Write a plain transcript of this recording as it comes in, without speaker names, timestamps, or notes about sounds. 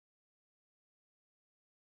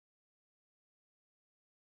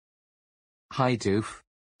Hi Doof.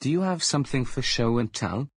 Do you have something for show and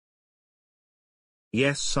tell?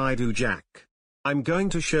 Yes, I do, Jack. I'm going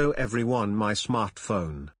to show everyone my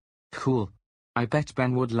smartphone. Cool. I bet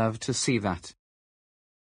Ben would love to see that.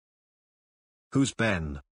 Who's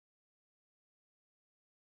Ben?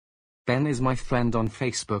 Ben is my friend on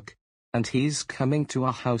Facebook, and he's coming to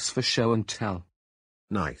our house for show and tell.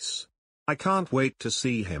 Nice. I can't wait to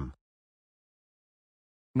see him.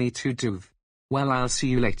 Me too, Doof. Well, I'll see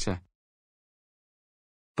you later.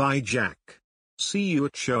 Bye, Jack. See you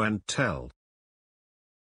at show and tell.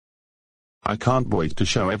 I can't wait to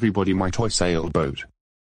show everybody my toy sailboat.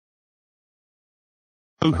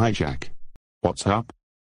 Oh, hi Jack. What's up?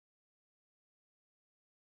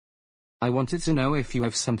 I wanted to know if you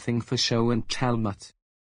have something for show and tell, Mutt.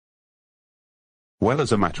 Well,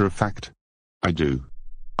 as a matter of fact, I do.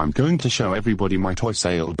 I'm going to show everybody my toy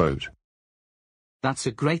sailboat. That's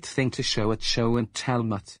a great thing to show at show and tell,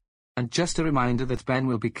 Mutt. And just a reminder that Ben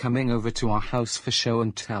will be coming over to our house for show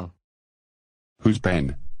and tell. Who's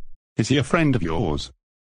Ben? Is he a friend of yours?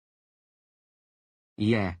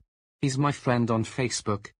 Yeah. He's my friend on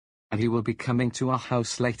Facebook, and he will be coming to our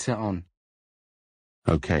house later on.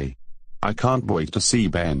 Okay. I can't wait to see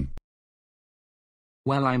Ben.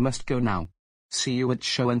 Well, I must go now. See you at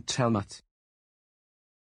show and tell, Mutt.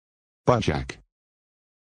 Bye, Jack.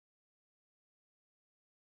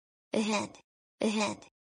 Ahead.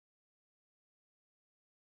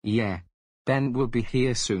 Yeah. Ben will be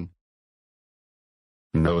here soon.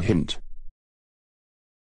 No hint.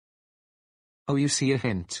 Oh, you see a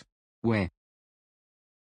hint. Where?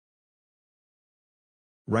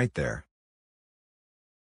 Right there.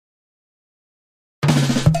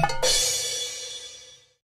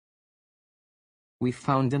 We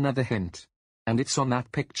found another hint. And it's on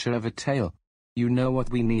that picture of a tail. You know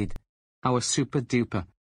what we need. Our super duper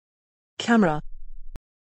Camera.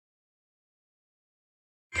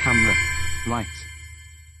 camera. Right.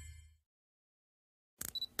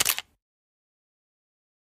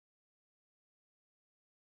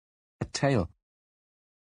 A tail.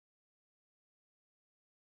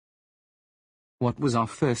 What was our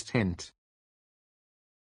first hint?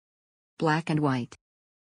 Black and white.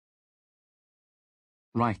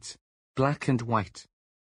 Right. Black and white.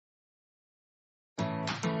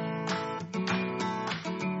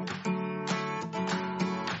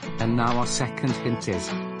 And now our second hint is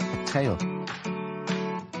a tail.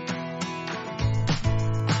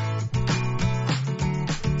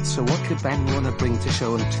 So what could Ben wanna bring to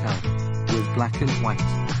show and tell? With black and white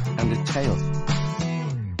and a tail.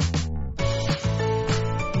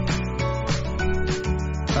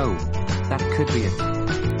 Oh, that could be it.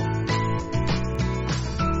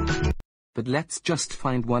 But let's just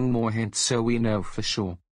find one more hint so we know for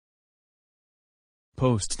sure.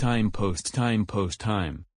 Post time.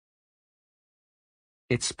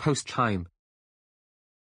 It's post time.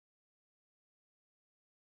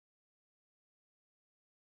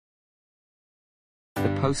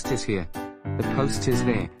 The post is here. The post is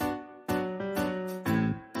there.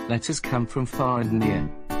 Letters come from far and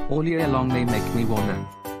near. All year long they make me wanna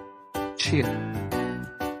cheer.